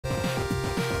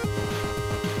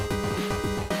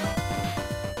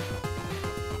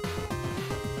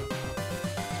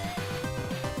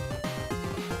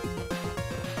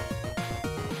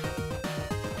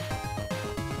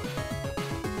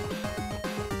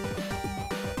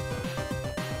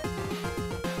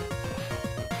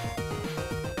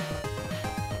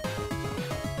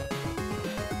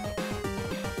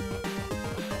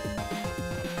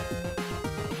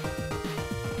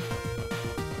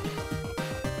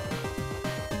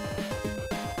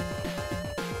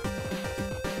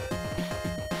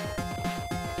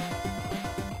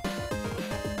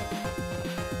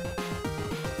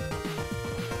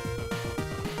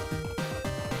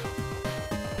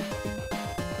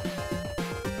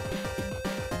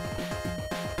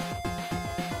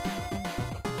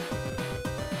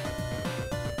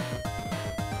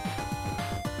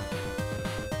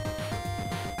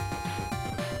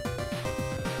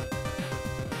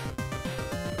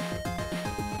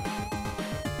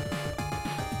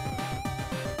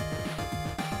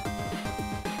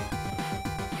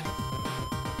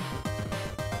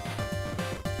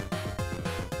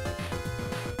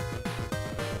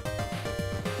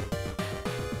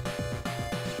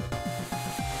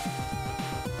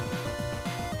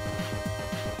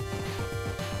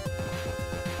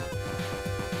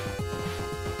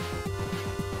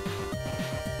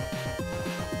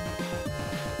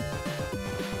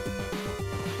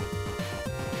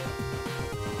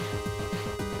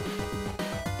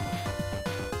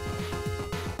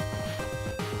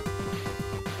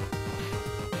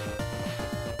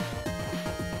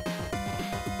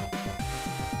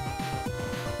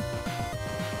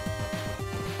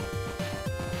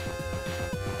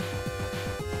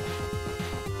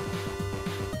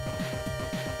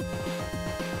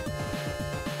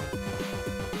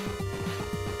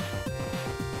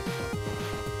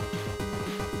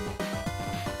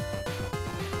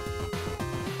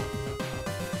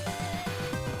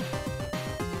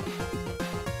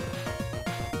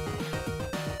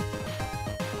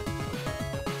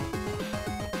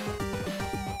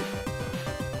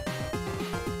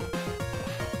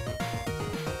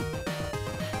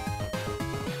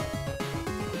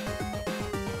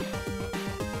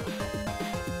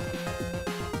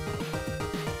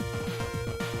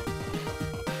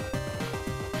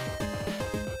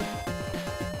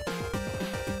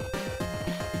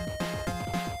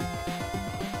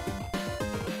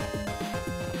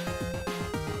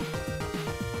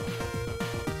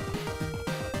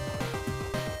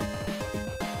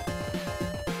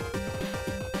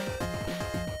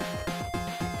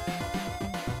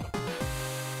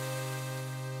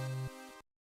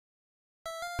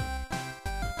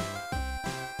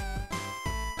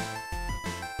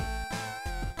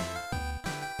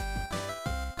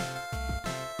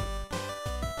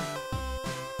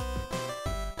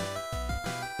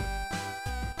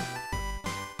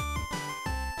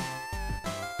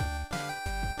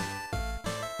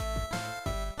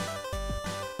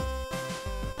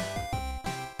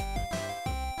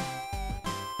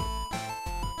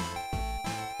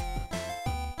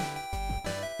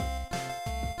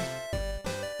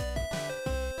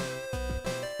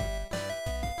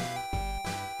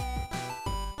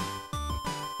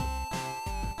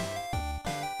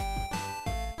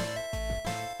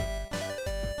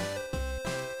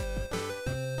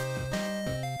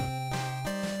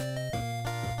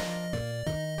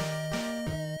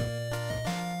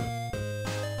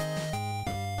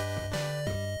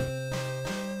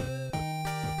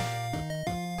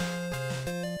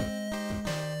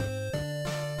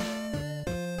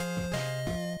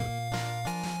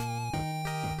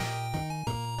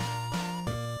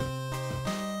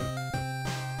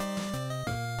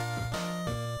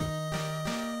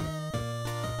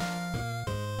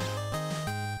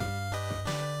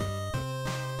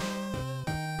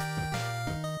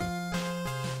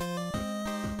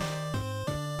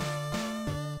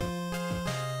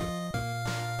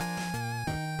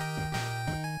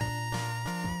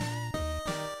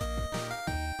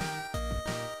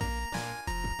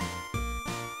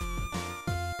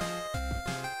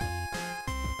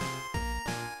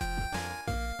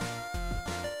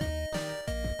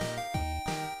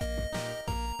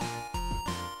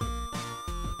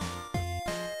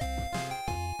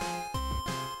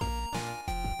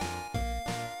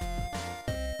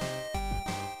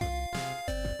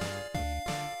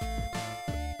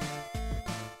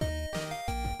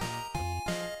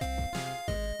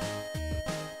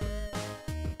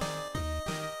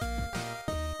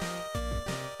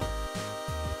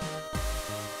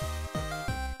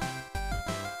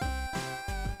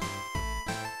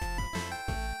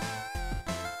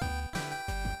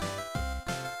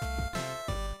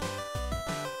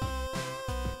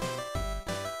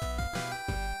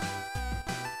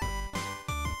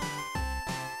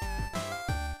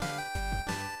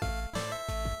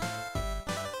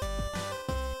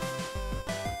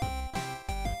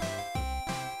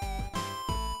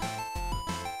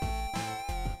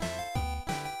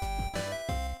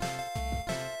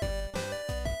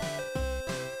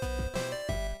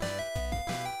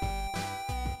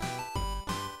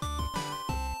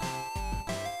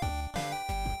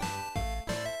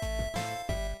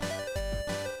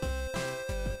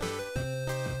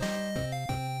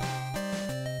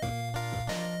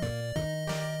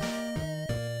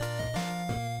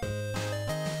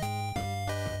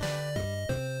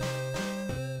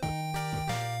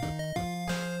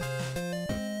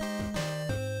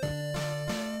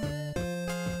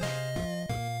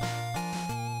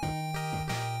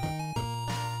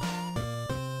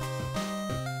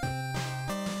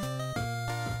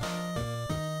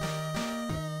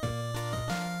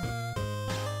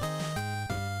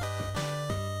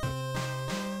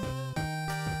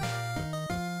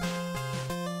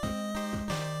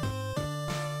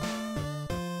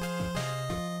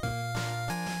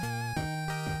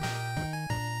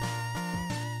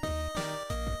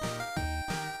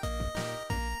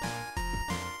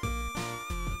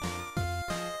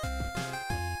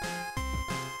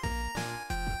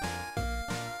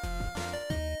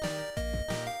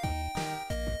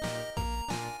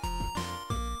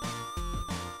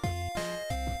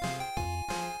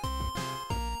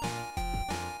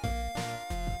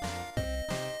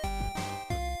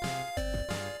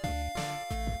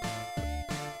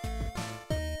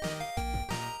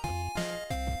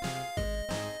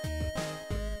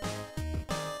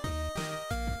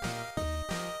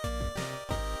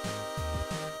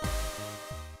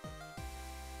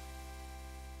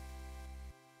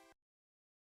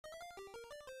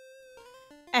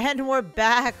And we're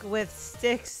back with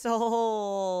Stick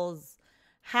Souls.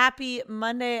 Happy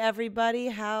Monday, everybody.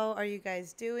 How are you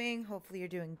guys doing? Hopefully you're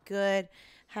doing good.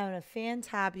 Having a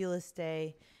fantabulous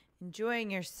day. Enjoying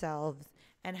yourselves.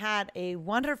 And had a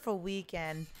wonderful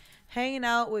weekend hanging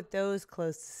out with those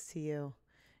closest to you.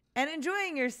 And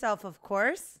enjoying yourself, of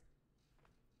course.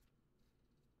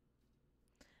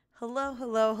 Hello,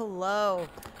 hello, hello.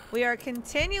 We are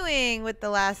continuing with the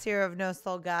last year of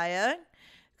Nostalgaia.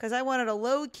 Because I wanted a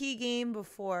low-key game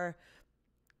before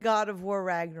God of War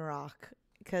Ragnarok.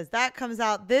 Because that comes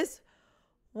out this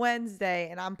Wednesday.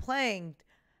 And I'm playing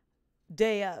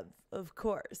day of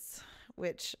course.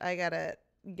 Which I got to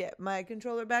get my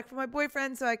controller back from my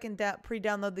boyfriend so I can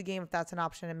pre-download the game if that's an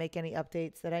option and make any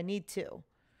updates that I need to.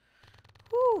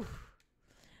 Whew.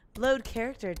 Load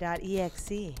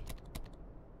character.exe.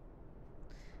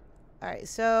 Alright,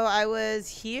 so I was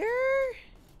here.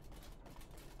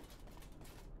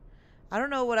 I don't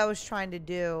know what I was trying to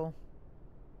do.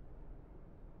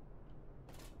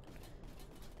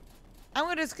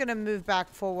 I'm just going to move back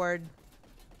forward.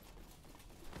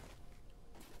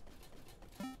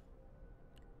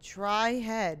 Try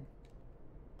head.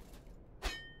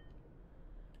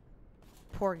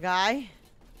 Poor guy.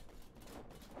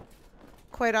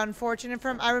 Quite unfortunate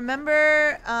for him. I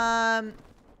remember,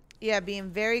 yeah, being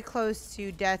very close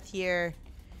to death here.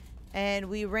 And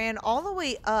we ran all the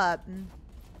way up.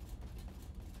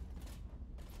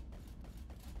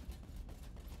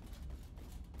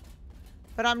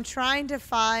 But I'm trying to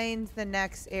find the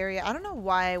next area. I don't know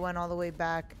why I went all the way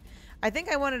back. I think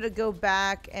I wanted to go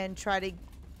back and try to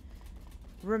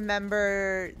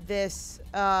remember this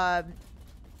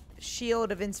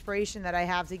shield of inspiration that I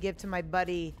have to give to my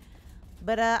buddy.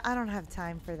 But I don't have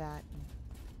time for that.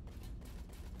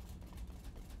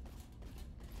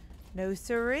 No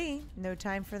siree. No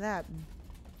time for that.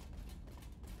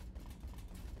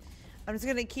 I'm just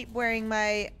going to keep wearing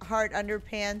my heart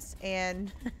underpants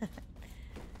and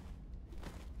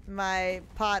my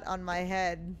pot on my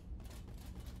head.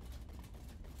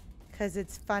 Because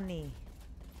it's funny.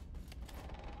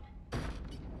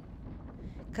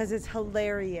 Because it's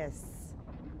hilarious.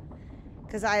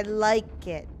 Because I like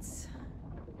it.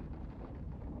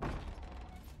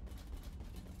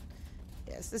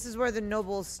 Yes, this is where the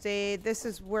nobles stayed. This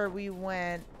is where we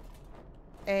went.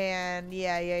 And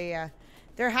yeah.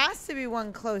 There has to be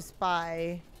one close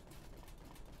by.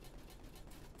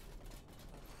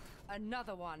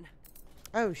 Another one.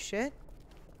 Oh, shit.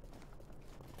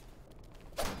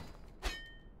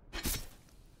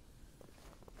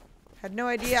 Had no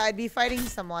idea I'd be fighting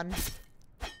someone.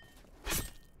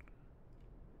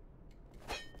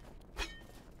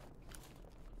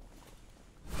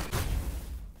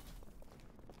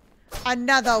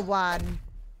 Another one.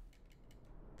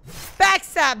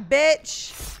 Backstab,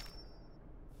 bitch.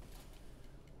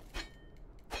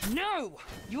 No!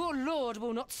 Your lord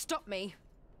will not stop me.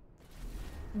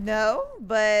 No,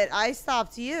 but I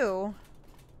stopped you.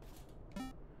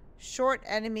 Short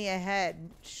enemy ahead.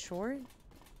 Short?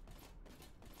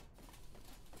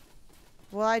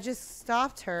 Well, I just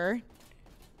stopped her.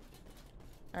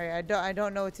 Alright, I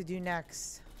don't know what to do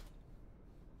next.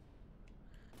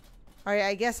 Alright,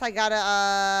 I guess I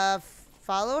gotta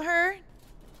follow her.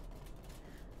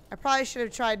 I probably should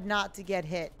have tried not to get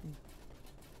hit.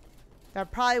 That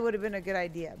probably would have been a good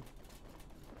idea.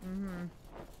 Mm-hmm.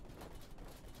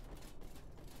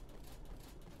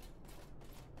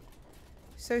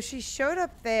 So she showed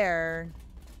up there.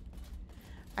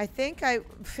 I think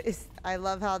I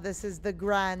love how this is the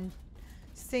grand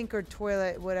sink or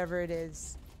toilet, whatever it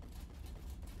is.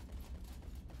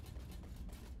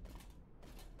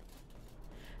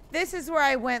 This is where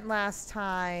I went last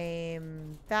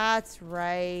time. That's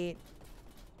right.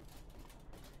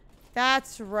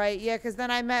 That's right. Yeah, because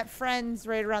then I met friends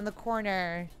right around the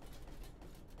corner.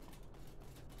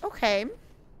 Okay.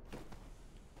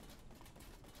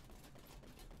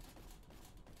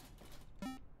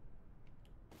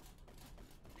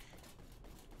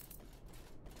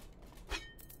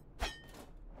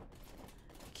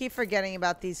 Keep forgetting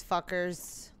about these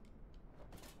fuckers.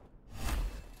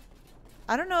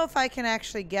 I don't know if I can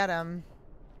actually get them.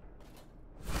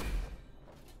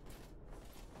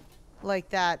 Like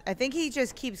that. I think he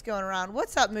just keeps going around.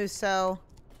 What's up, Muso?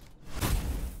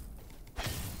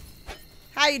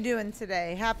 How you doing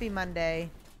today? Happy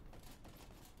Monday.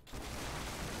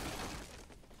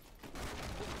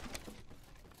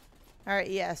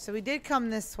 Alright, yeah. So we did come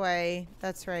this way.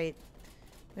 That's right.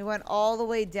 We went all the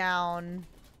way down.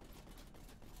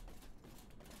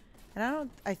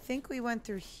 And I think we went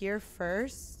through here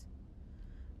first.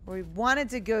 We wanted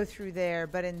to go through there,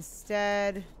 but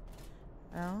instead...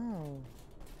 Oh.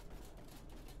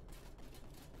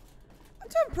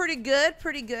 doing pretty good,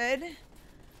 pretty good.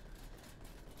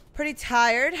 Pretty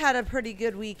tired. Had a pretty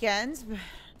good weekend.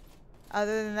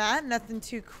 Other than that, nothing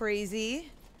too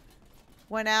crazy.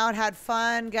 Went out, had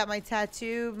fun, got my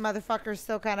tattoo. Motherfucker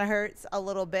still kind of hurts a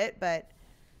little bit, but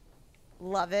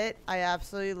love it. I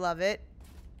absolutely love it.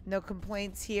 No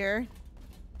complaints here.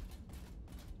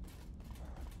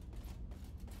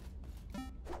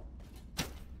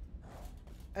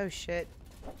 Oh, shit.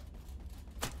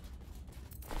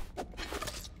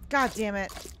 God damn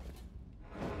it.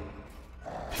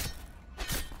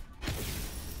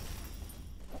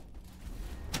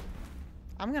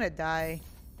 I'm gonna die.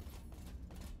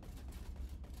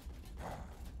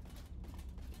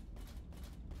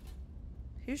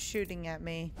 Who's shooting at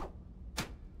me?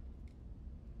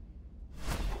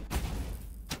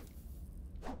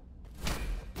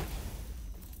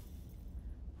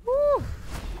 Woo!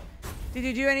 Did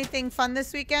you do anything fun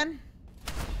this weekend?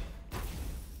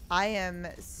 I am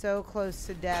so close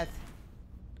to death.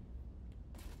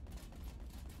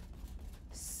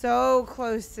 So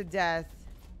close to death.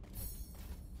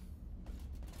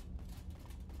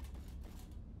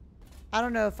 I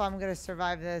don't know if I'm gonna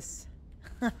survive this.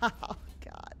 Oh,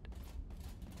 God.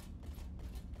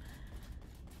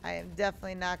 I am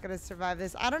definitely not gonna survive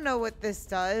this. I don't know what this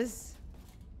does.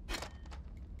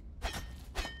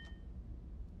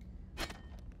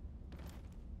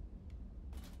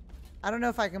 I don't know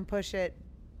if I can push it.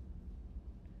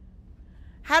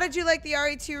 How did you like the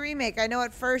RE2 remake? I know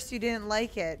at first you didn't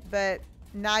like it, but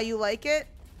now you like it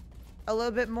a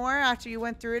little bit more after you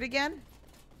went through it again?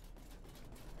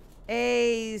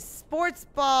 A sports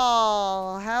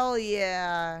ball. Hell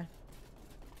yeah.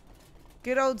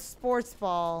 Good old sports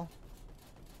ball.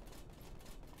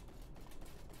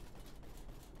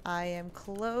 I am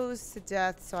close to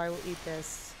death, so I will eat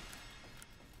this.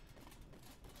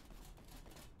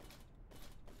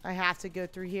 I have to go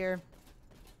through here.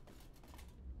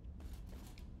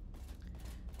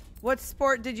 What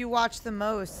sport did you watch the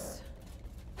most?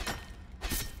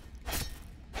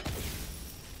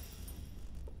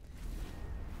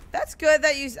 That's good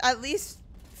that you at least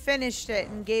finished it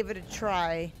and gave it a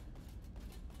try.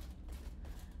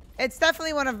 It's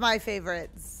definitely one of my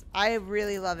favorites. I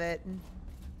really love it.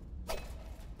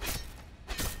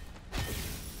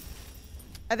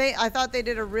 I thought they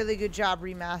did a really good job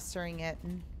remastering it.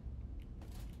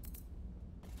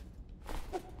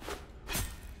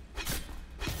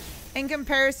 In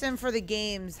comparison for the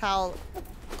games, how...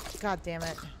 God damn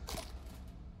it.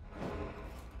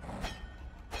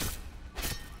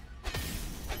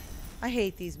 I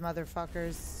hate these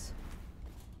motherfuckers.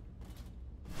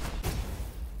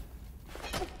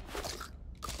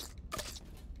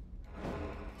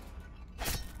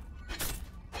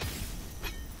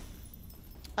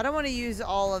 I don't want to use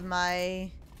all of my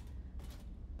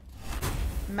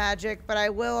magic, but I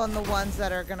will on the ones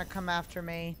that are going to come after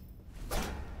me.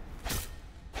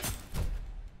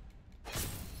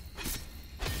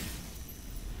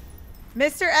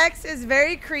 Mr. X is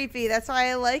very creepy. That's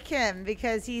why I like him,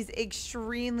 because he's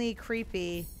extremely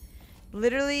creepy.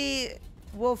 Literally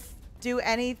will do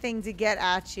anything to get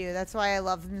at you. That's why I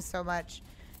love him so much.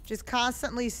 Just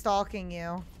constantly stalking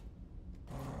you.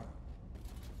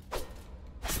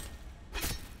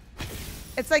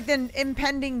 It's like the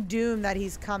impending doom that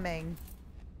he's coming.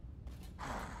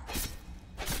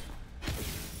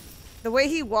 The way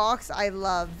he walks, I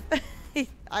love.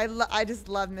 I just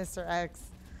love Mr. X.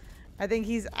 I think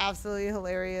he's absolutely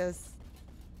hilarious.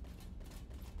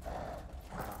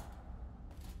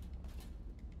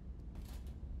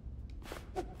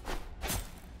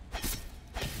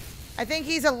 I think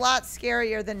he's a lot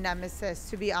scarier than Nemesis,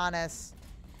 to be honest.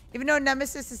 Even though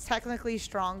Nemesis is technically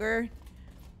stronger,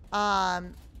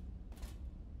 the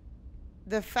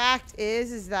fact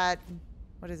is that...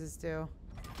 What does this do?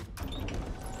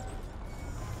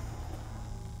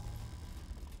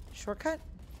 Shortcut?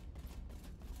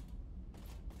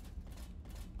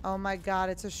 Oh my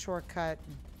god, it's a shortcut.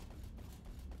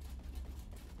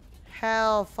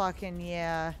 Hell fucking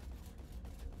yeah.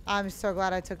 I'm so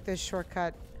glad I took this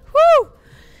shortcut. Woo!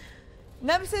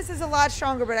 Nemesis is a lot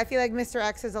stronger, but I feel like Mr.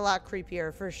 X is a lot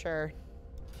creepier for sure.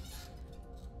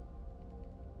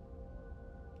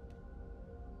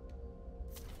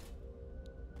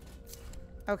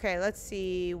 Okay, let's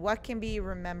see. What can be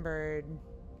remembered?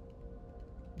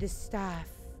 The staff.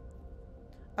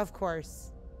 Of course.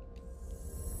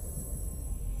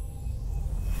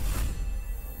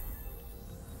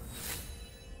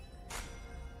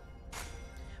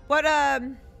 What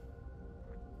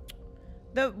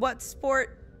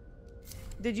sport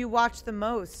did you watch the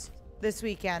most this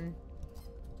weekend?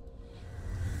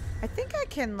 I think I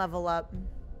can level up.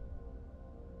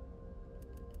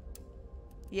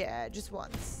 Yeah, just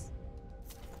once.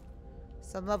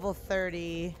 So I'm level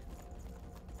 30.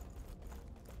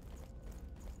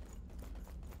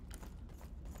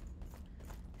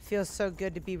 Feels so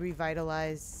good to be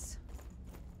revitalized.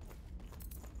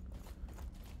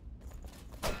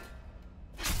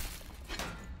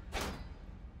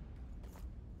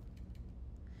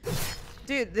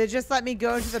 Dude, they just let me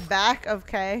go to the back?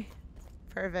 Okay.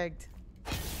 Perfect.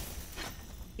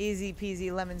 Easy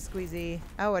peasy lemon squeezy.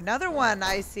 Oh, another one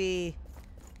I see.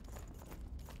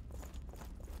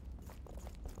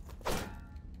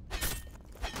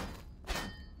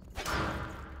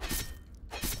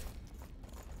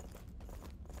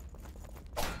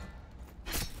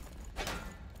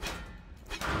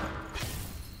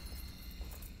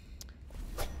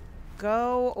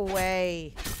 Go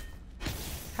away.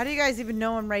 How do you guys even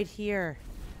know I'm right here?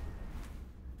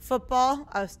 Football?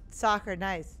 Oh, soccer.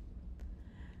 Nice.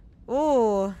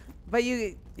 Ooh. But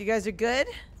you guys are good?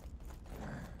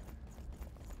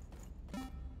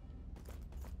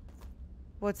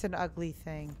 What's an ugly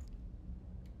thing?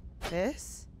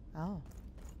 This? Oh.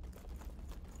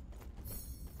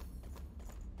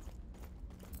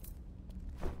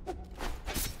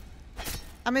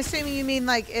 I'm assuming you mean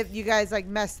like if you guys like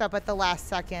messed up at the last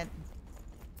second.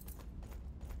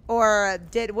 Or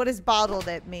what does bottled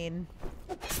it mean?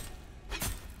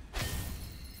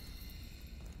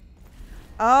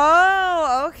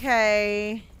 Oh,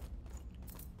 okay.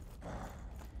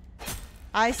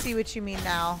 I see what you mean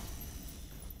now.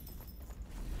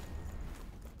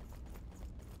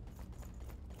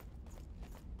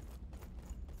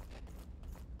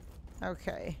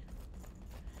 Okay.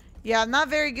 Yeah, I'm not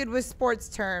very good with sports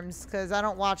terms because I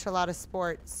don't watch a lot of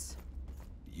sports.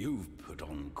 You've put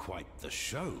on quite the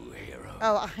show, hero.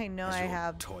 Oh, I know I your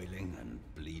have. Toiling and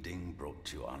bleeding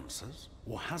brought you answers?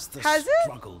 Or has the Has it?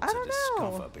 struggle I to don't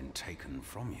discover know. been taken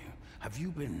from you? Have you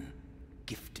been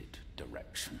gifted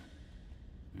direction?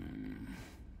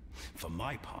 For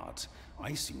my part,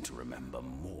 I seem to remember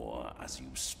more as you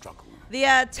struggle.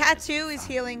 The tattoo is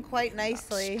healing quite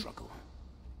nicely. Struggle.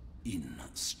 In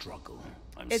struggle.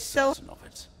 I'm It's so- certain of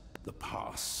it. The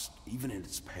past, even in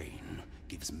its pain,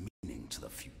 gives meaning to the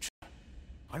future.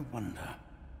 I wonder,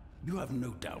 you have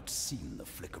no doubt seen the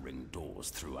flickering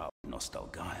doors throughout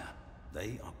Nostalgaia.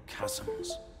 They are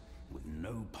chasms with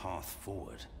no path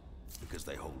forward because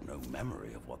they hold no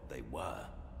memory of what they were.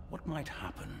 What might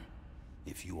happen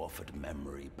if you offered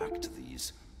memory back to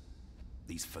these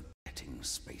forgetting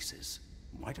spaces?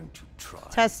 Why don't you try?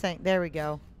 Testing. There we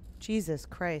go. Jesus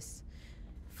Christ.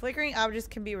 Flickering objects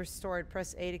can be restored.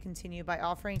 Press A to continue by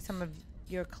offering some of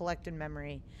your collected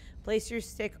memory. Place your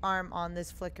stick arm on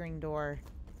this flickering door.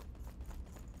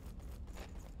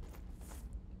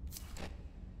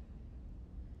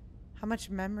 How much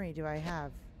memory do I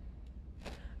have?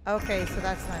 Okay, so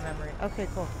that's my memory. Okay,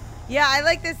 cool. Yeah, I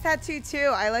like this tattoo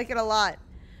too. I like it a lot.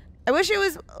 I wish it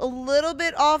was a little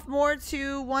bit off more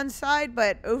to one side,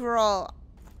 but overall,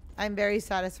 I'm very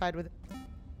satisfied with it.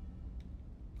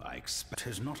 I expect it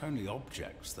is not only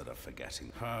objects that are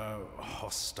forgetting. Her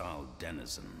hostile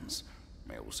denizens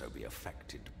may also be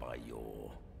affected by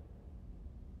your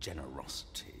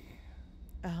generosity.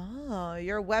 Oh,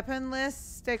 your weaponless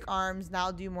stick arms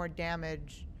now do more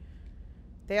damage.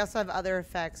 They also have other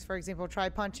effects. For example, try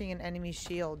punching an enemy's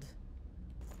shield.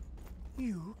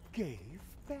 You gave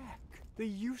back. The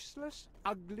useless,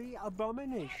 ugly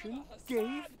abomination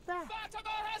gave back.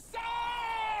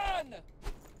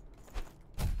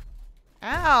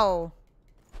 Ow!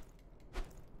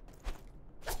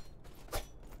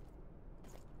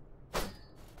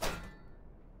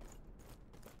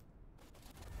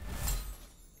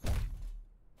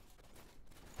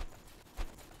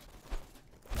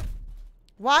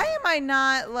 Why am I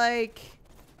not, like,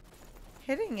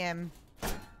 hitting him?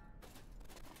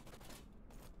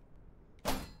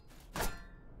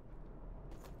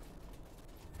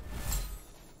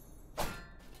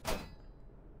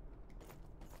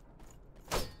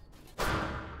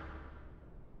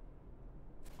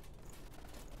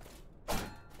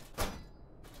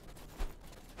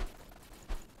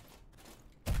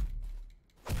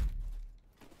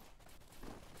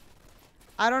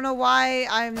 I don't know why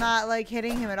I'm not, like,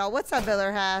 hitting him at all. What's up,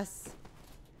 Billerhass?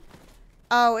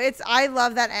 Oh, I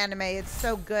love that anime. It's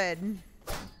so good.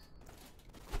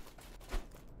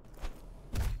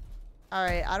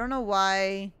 Alright, I don't know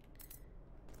why.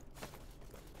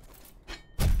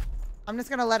 I'm just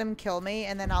gonna let him kill me,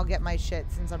 and then I'll get my shit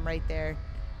since I'm right there.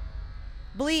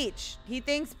 Bleach. He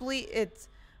thinks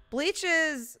Bleach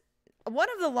is one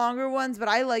of the longer ones, but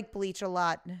I like Bleach a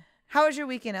lot. How was your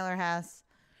weekend, Ellerhass?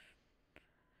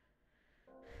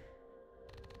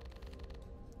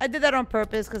 I did that on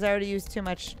purpose because I already used too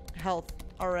much health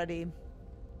already.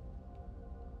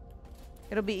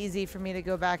 It'll be easy for me to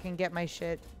go back and get my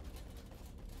shit.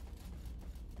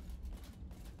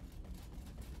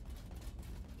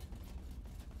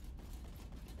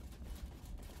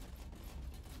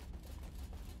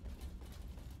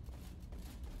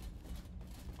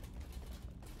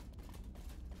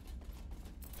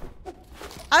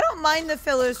 I don't mind the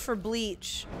fillers for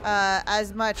Bleach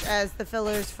as much as the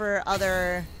fillers for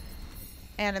other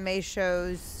anime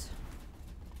shows.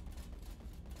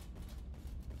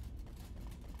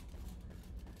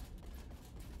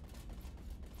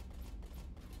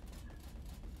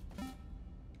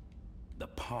 The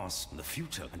past and the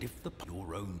future, and if the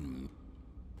your own.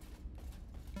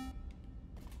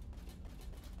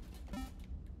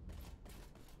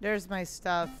 There's my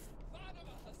stuff.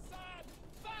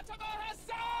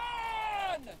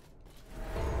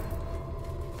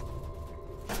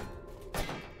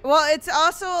 Well, it's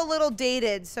also a little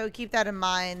dated, so keep that in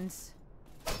mind.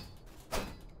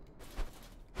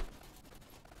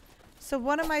 So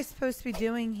what am I supposed to be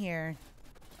doing here?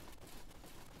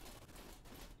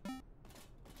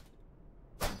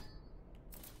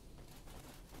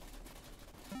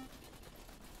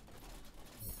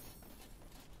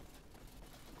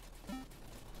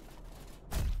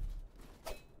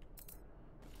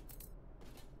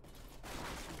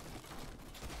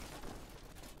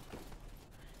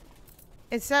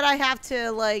 It said I have to,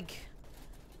 like,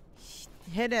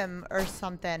 hit him or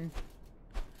something.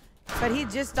 But he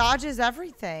just dodges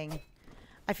everything.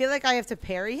 I feel like I have to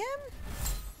parry him?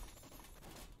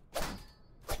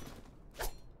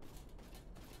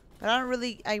 But I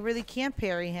really can't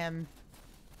parry him.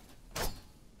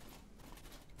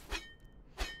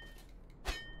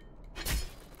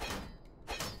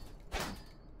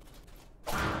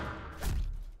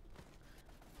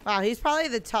 Wow, he's probably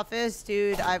the toughest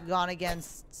dude I've gone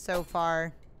against so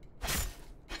far.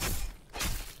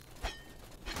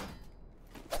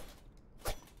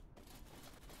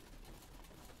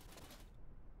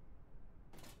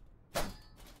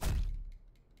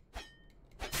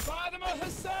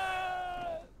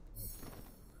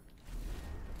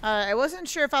 I wasn't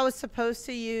sure if I was supposed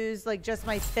to use like just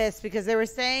my fist because they were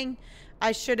saying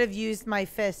I should have used my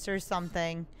fist or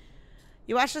something.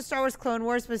 You watched the Star Wars Clone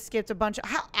Wars but skipped a bunch of...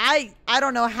 I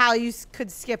don't know how you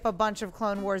could skip a bunch of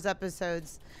Clone Wars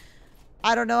episodes.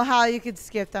 I don't know how you could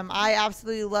skip them. I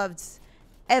absolutely loved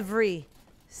every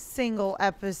single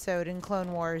episode in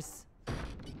Clone Wars.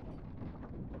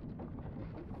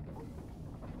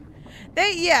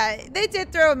 They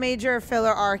did throw a major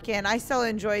filler arc in. I still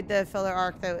enjoyed the filler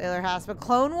arc that Iller has. But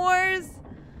Clone Wars,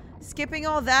 skipping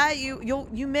all that,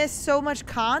 you miss so much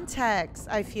context,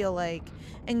 I feel like.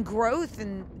 And growth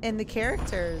in the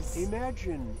characters.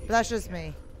 Imagine. But that's just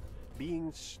me.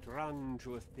 Being strung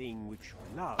to a thing which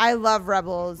you love. I love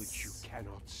Rebels. Which you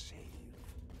cannot save.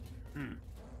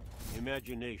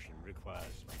 Imagination requires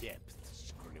depth,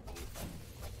 Scribble.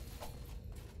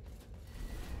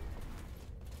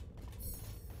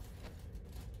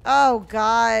 Oh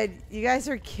God, you guys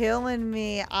are killing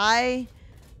me. I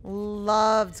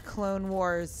loved Clone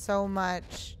Wars so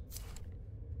much.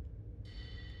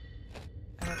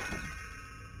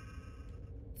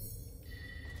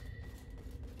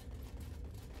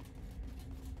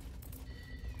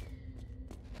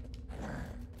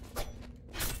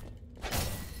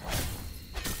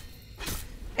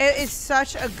 It's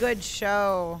such a good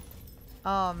show.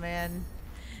 Oh man.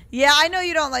 Yeah, I know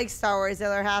you don't like Star Wars,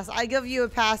 Iller House. I give you a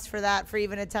pass for that, for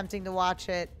even attempting to watch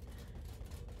it.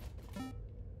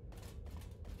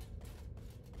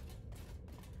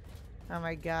 Oh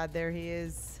my God, there he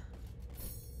is.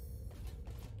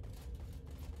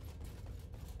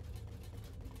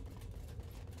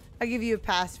 I'll give you a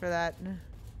pass for that.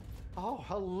 Oh,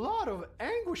 a lot of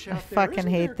anguish out I there. fucking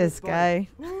hate this guy.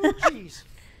 Oh, jeez.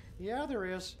 Yeah, there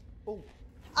is. Oh.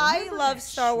 I love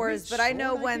Star Wars, but I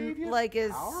know when like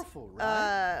is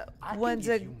when's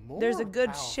there's a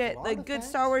good shit, like good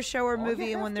Star Wars show or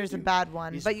movie, and when there's a bad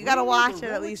one. But you gotta watch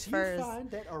it at least first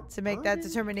to make that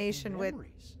determination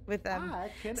with them.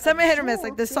 Some are hit or miss,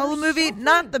 like the Solo movie,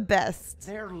 not the best.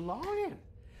 They're lying,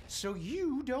 so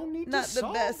you don't need Not to the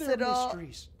solve best their at all.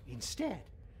 mysteries. Instead,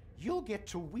 you'll get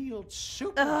to wield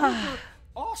super duper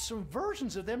awesome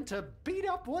versions of them to beat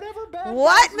up whatever bad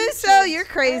What, guys Musso? and You're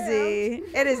crazy.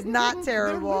 and It is not their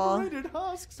terrible. liberated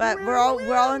husks But will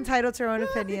we're all win. entitled to our own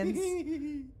opinions.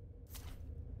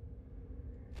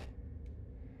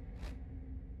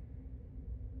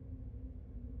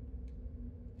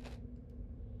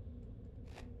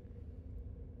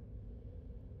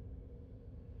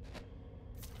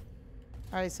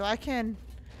 All right, so I can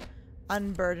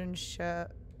Unburdened show.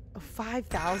 Oh,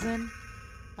 5,000?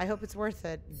 I hope it's worth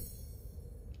it.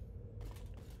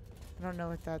 I don't know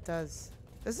what that does.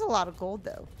 This is a lot of gold,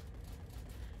 though.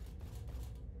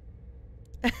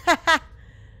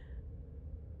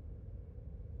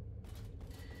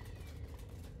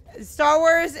 Star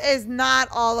Wars is not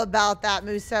all about that,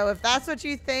 Muso. If that's what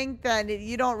you think, then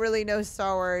you don't really know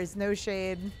Star Wars. No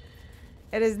shade.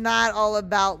 It is not all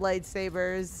about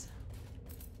lightsabers.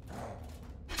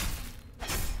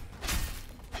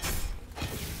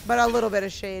 But a little bit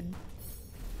of shade.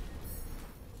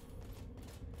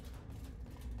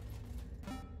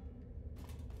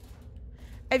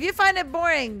 If you find it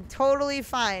boring, totally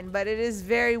fine, but it is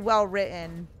very well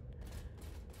written.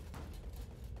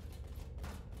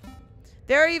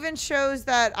 There are even shows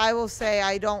that I will say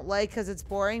I don't like because it's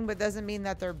boring, but doesn't mean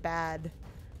that they're bad.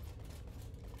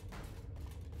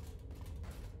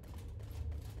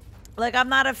 Like, I'm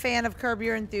not a fan of Curb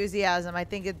Your Enthusiasm. I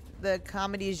think the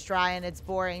comedy is dry and it's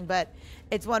boring, but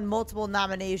it's won multiple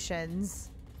nominations.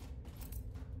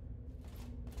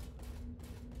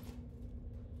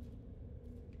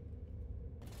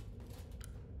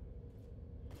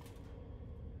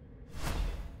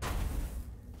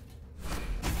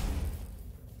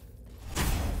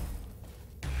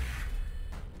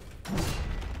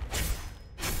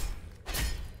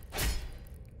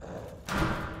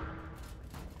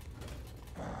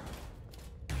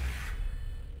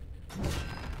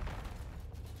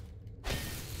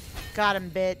 Got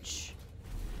him, bitch.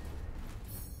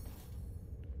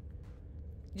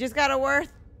 Just got a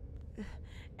worth.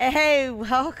 Hey,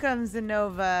 welcome,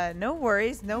 Zenova. No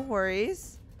worries, no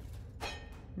worries.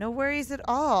 No worries at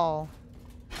all.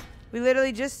 We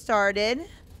literally just started.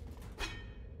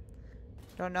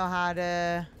 Don't know how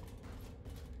to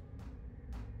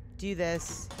do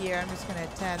this. Here, I'm just gonna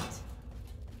attempt.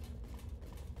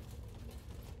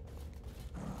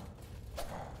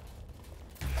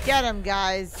 Get him,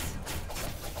 guys.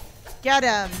 Get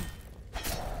him.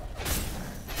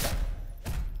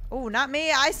 Oh, not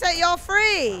me. I set y'all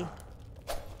free.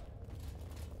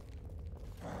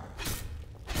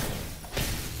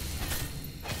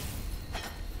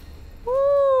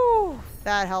 Woo.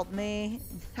 That helped me.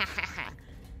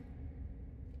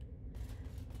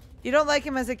 You don't like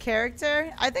him as a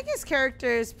character? I think his character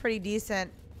is pretty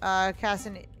decent.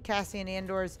 Cassian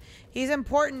Andor's. He's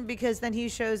important because then he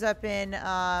shows up in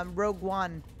Rogue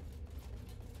One.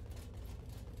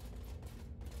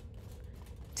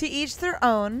 To each their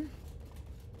own,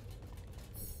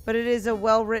 but it is a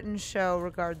well-written show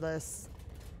regardless.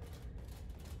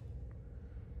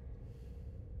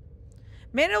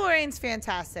 Mandalorian's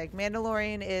fantastic.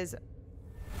 Mandalorian is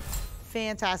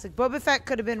fantastic. Boba Fett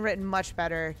could have been written much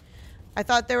better. I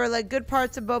thought there were like good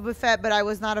parts of Boba Fett, but I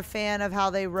was not a fan of how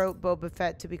they wrote Boba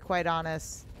Fett, to be quite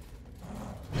honest.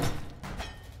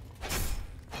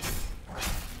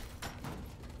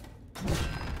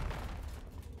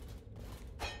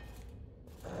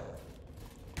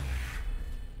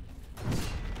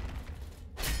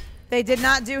 They did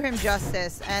not do him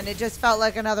justice, and it just felt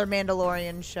like another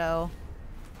Mandalorian show.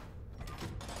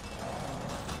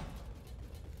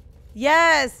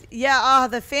 Yes! Yeah, oh,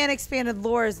 the fan expanded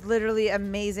lore is literally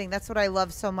amazing. That's what I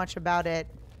love so much about it.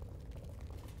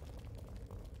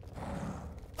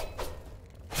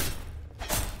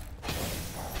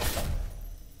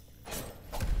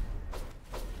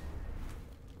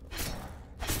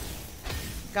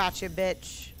 Gotcha,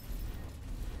 bitch.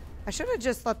 I should have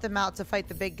just let them out to fight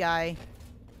the big guy.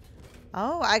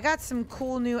 Oh, I got some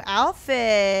cool new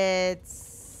outfits.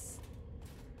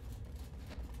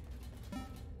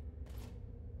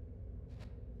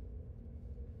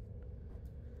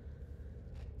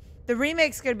 The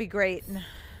remake's gonna be great.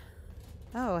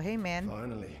 Oh, hey, man.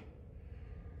 Finally.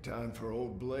 Time for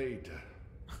old Blade to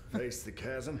face the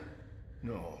chasm?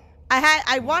 No.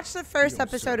 I watched the first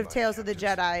episode of Tales of the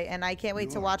Jedi, and I can't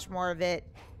wait to watch more of it.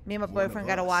 Me and my boyfriend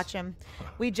got to watch him.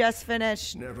 We just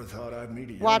finished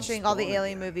watching all the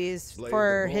Alien movies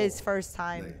for his first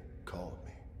time. They called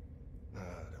me.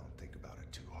 Don't think about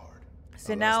it too hard.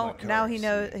 So now he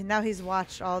knows. Now he's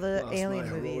watched all the Alien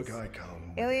movies.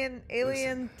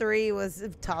 Alien 3 was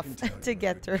tough to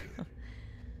get through. Well,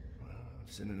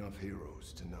 I've seen enough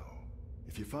heroes to know.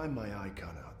 If you find my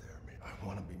icon out there, I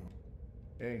want to be.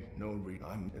 Hey, no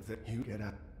reason. If you get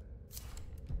out.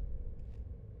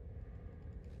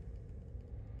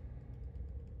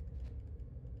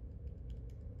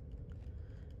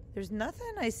 There's nothing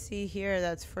I see here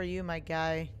that's for you, my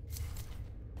guy.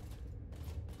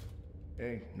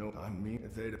 Hey, no, I mean,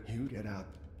 if you get out.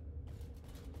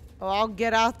 Oh, I'll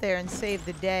get out there and save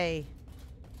the day.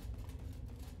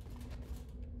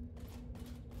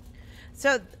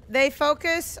 So they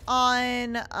focus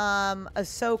on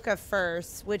Ahsoka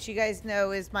first, which you guys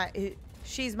know is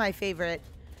she's my favorite.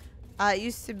 It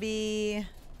used to be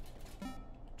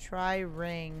try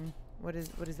ring. What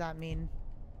does that mean?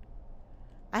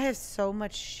 I have so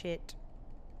much shit.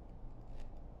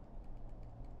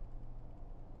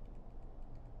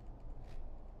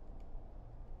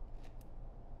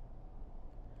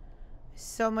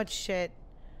 So much shit.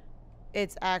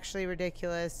 It's actually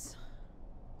ridiculous.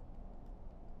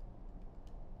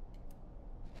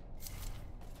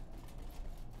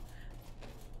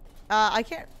 I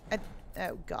can't.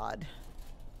 Oh, God.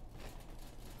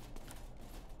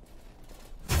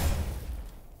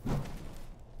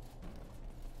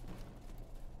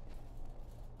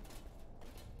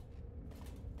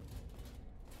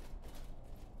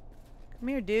 Come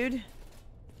here, dude.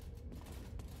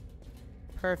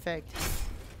 Perfect.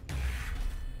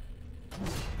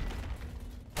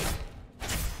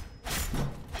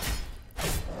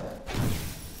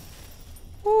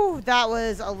 Ooh, that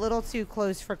was a little too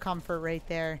close for comfort right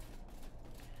there.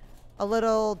 A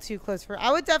little too close for...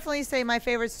 I would definitely say my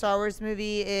favorite Star Wars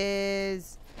movie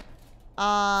is...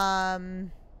 Empire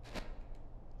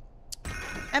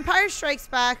Strikes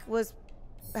Back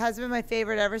has been my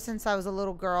favorite ever since I was a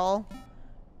little girl.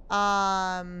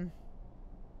 Then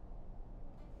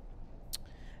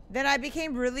I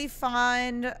became really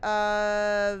fond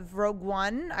of Rogue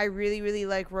One. I really, really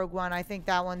like Rogue One. I think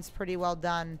that one's pretty well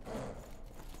done.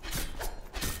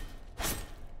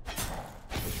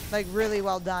 Like, really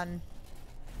well done.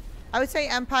 I would say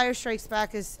Empire Strikes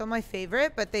Back is still my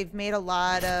favorite, but they've made a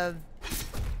lot of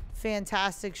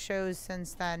fantastic shows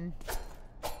since then.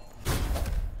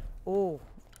 Oh,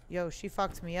 yo, she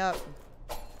fucked me up.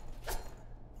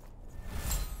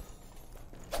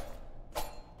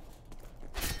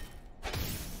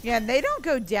 Yeah, and they don't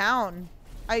go down.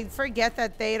 I forget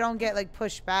that they don't get, like,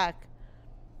 pushed back.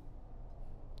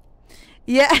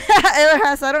 Yeah,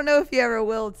 Ellerhouse, I don't know if you ever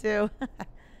will, too.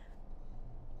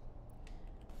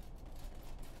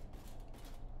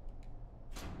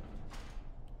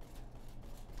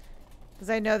 Because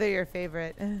I know they're your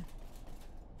favorite.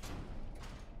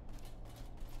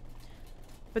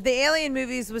 But the Alien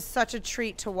movies was such a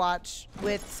treat to watch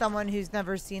with someone who's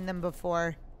never seen them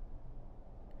before.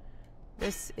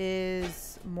 This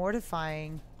is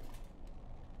mortifying.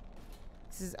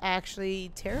 This is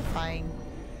actually terrifying.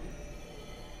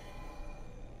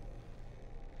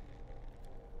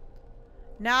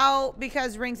 Now,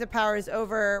 because Rings of Power is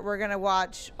over, we're going to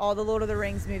watch all the Lord of the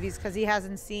Rings movies because he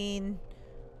hasn't seen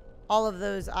all of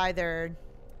those either.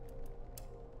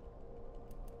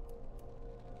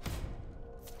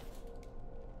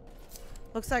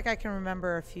 Looks like I can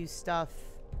remember a few stuff.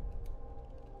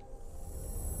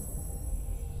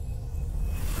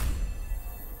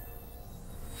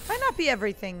 Might not be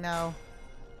everything, though.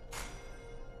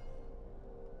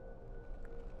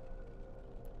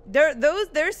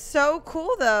 They're so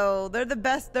cool, though. They're the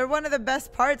best. They're one of the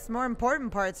best parts, more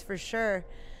important parts for sure.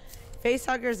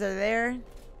 Facehuggers are there.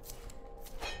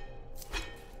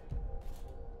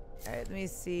 All right, let me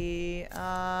see.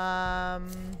 Yeah,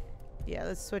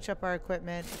 let's switch up our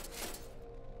equipment.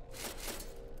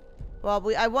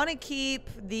 Well, I want to keep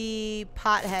the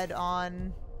pothead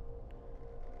on.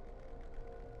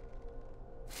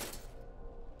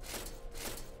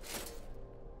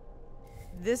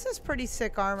 This is pretty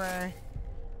sick armor.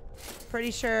 Pretty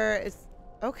sure it's...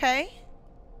 Okay.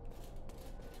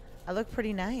 I look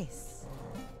pretty nice.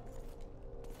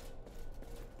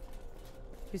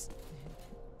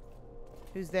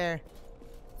 Who's there?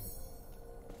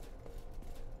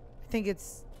 I think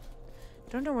it's...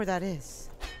 Don't know where that is.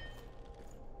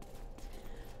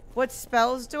 What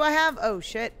spells do I have? Oh,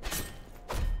 shit.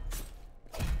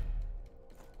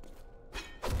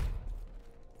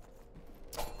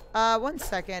 One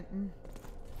second.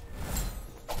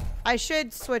 I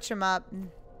should switch them up.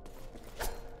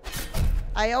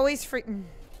 I always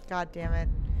God damn it.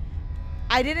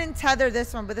 I didn't tether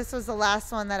this one, but this was the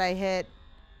last one that I hit.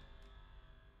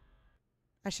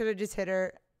 I should have just hit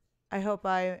her. I hope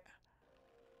I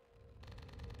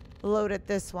loaded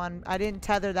this one. I didn't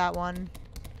tether that one.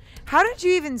 How did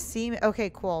you even see me? Okay,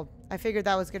 cool. I figured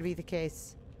that was going to be the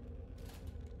case.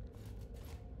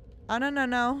 Oh, no, no,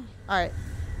 no. All right.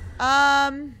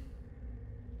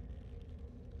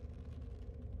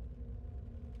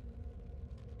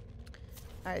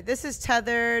 Alright, this is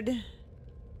tethered.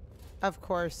 Of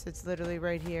course, it's literally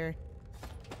right here.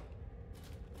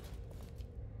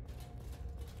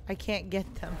 I can't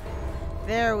get them.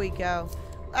 There we go.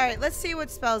 Alright, let's see what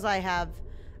spells I have.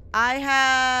 I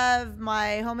have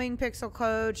my homing pixel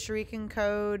code, shuriken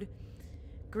code,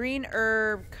 Green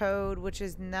herb code, which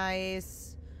is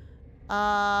nice.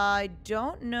 I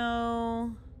don't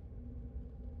know.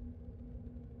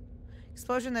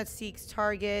 Explosion that seeks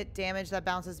target. Damage that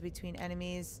bounces between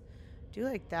enemies. Do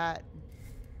like that.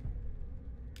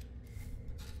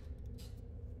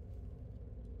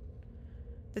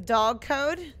 The dog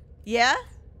code? Yeah?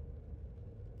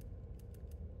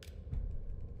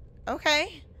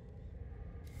 Okay.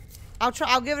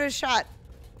 I'll give it a shot.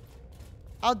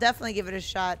 I'll definitely give it a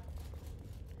shot.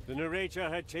 The narrator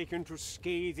had taken to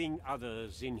scathing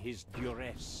others in his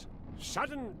duress.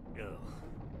 Sudden... Ugh.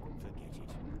 Forget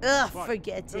it. Ugh, What?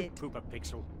 forget Don't it. poop a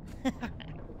pixel.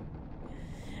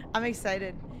 I'm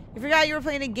excited. You forgot you were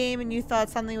playing a game and you thought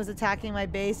something was attacking my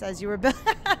base as you were building.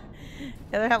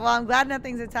 Well, I'm glad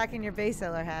nothing's attacking your base,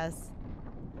 Iller has.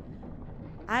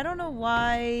 I don't know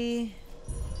why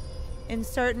in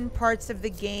certain parts of the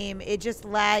game it just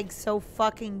lags so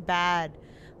fucking bad.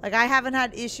 Like, I haven't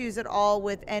had issues at all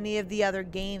with any of the other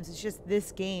games. It's just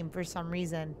this game for some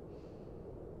reason.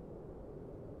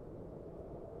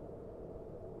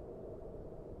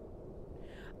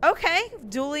 Okay,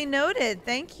 duly noted.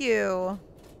 Thank you.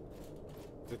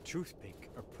 The toothpick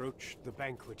approached the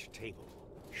banquet table.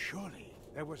 Surely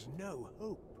there was no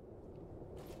hope.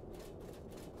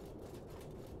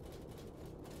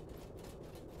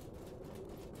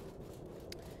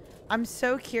 I'm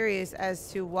so curious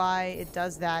as to why it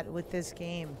does that with this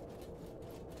game.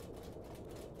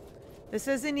 This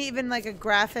isn't even like a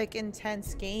graphic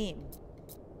intense game.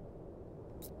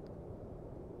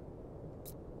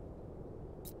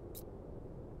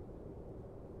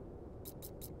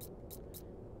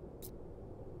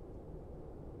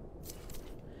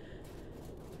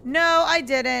 No, I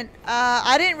didn't.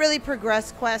 I didn't really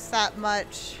progress quests that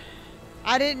much.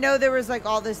 I didn't know there was like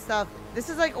all this stuff. This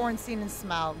is like Ornstein and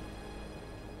Smaug.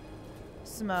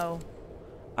 Smo.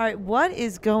 Alright, what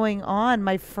is going on?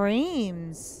 My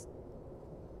frames.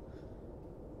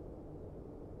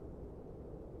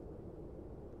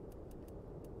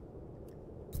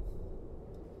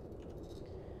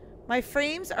 My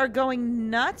frames are going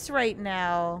nuts right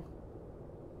now.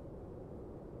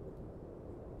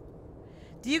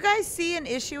 Do you guys see an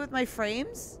issue with my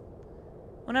frames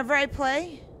whenever I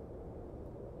play?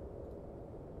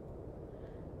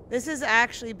 This is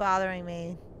actually bothering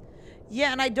me.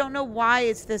 Yeah, and I don't know why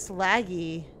it's this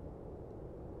laggy.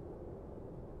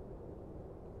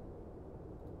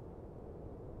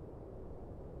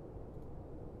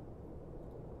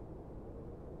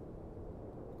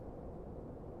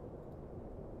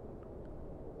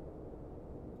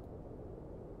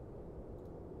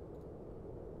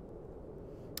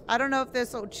 I don't know if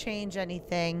this will change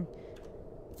anything.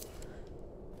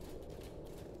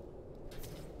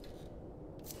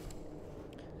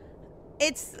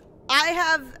 I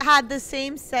have had the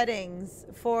same settings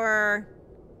for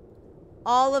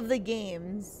all of the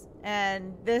games,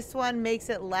 and this one makes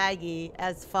it laggy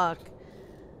as fuck.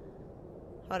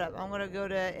 Hold up, I'm gonna go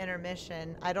to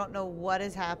intermission. I don't know what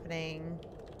is happening.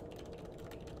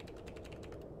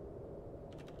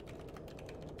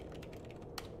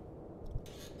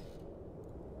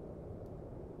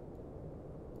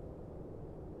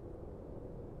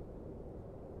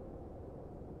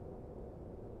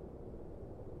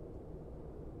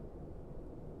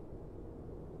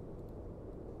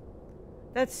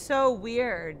 That's so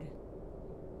weird.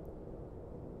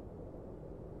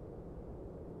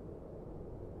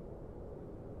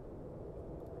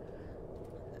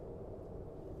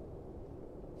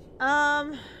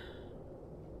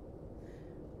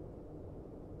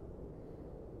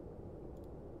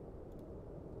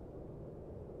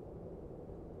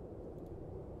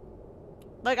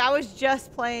 Like, I was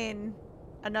just playing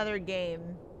another game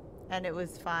and it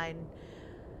was fine.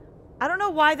 I don't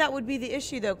know why that would be the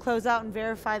issue, though. Close out and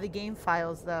verify the game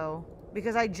files, though.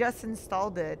 Because I just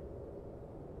installed it.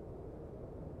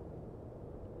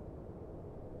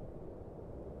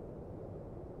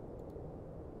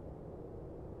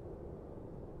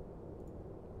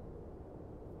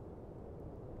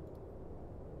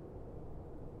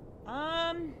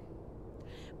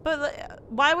 But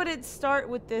why would it start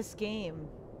with this game?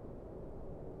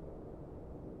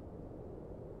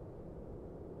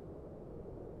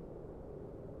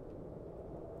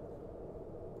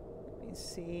 Let me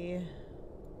see.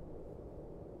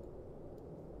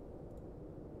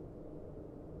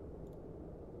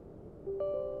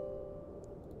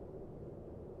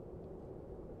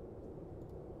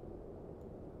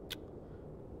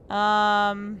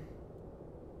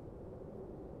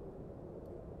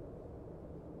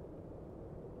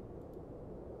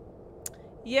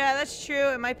 Yeah, that's true.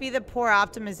 It might be the poor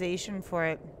optimization for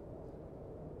it.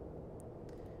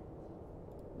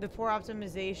 The poor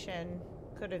optimization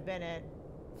could have been it,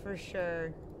 for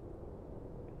sure.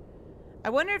 I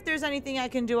wonder if there's anything I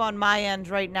can do on my end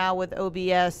right now with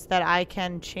OBS that I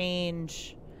can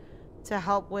change to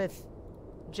help with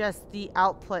just the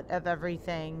output of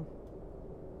everything.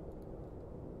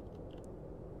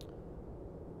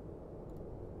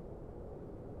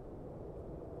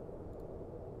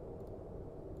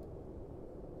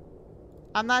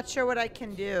 I'm not sure what I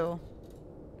can do.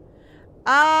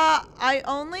 I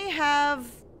only have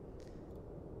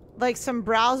like some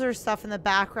browser stuff in the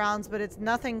backgrounds, but it's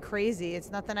nothing crazy.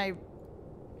 It's nothing I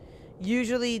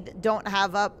usually don't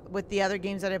have up with the other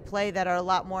games that I play that are a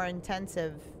lot more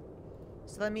intensive.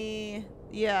 So let me,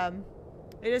 yeah,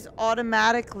 it just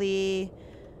automatically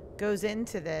goes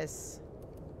into this.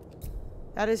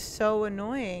 That is so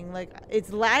annoying. Like,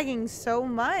 it's lagging so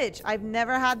much. I've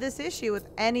never had this issue with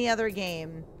any other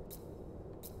game.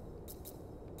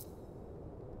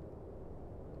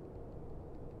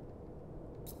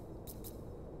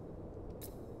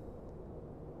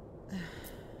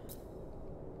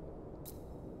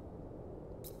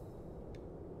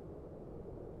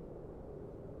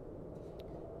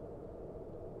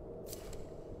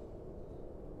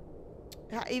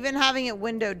 Even having it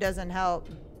windowed doesn't help.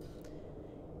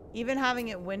 Even having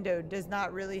it windowed does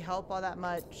not really help all that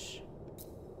much.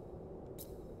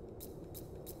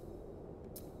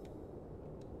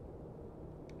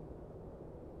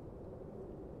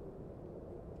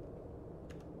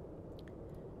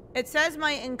 It says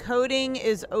my encoding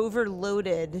is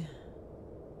overloaded.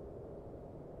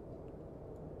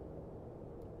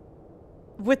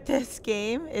 With this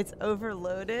game, it's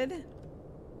overloaded.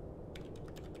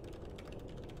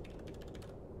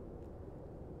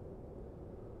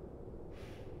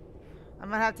 I'm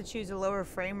gonna have to choose a lower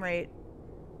frame rate.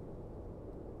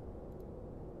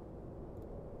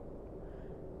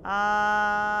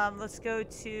 Let's go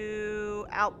to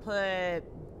output.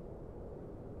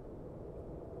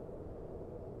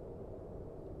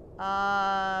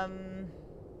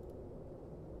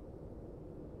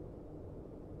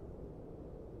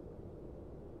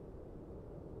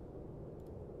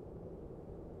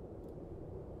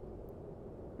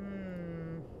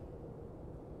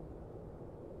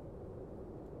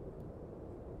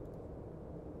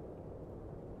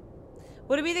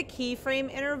 Would it be the keyframe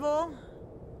interval?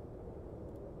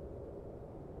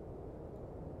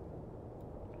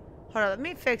 Hold on, let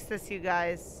me fix this, you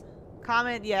guys.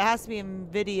 Comment, yeah, it has to be in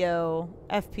video,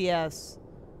 FPS.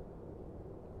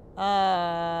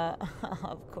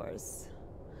 Of course.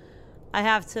 I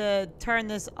have to turn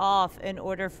this off in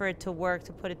order for it to work,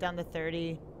 to put it down to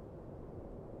 30.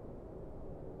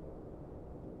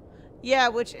 Yeah,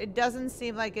 which it doesn't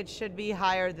seem like it should be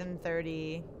higher than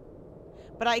 30.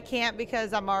 But I can't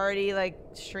because I'm already, like,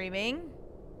 streaming.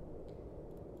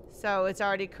 So it's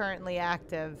already currently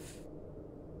active.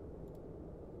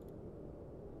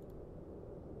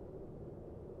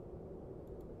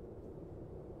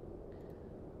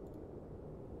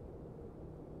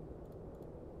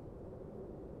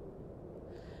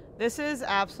 This is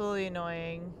absolutely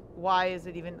annoying. Why is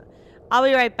it even... I'll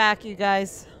be right back, you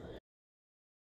guys.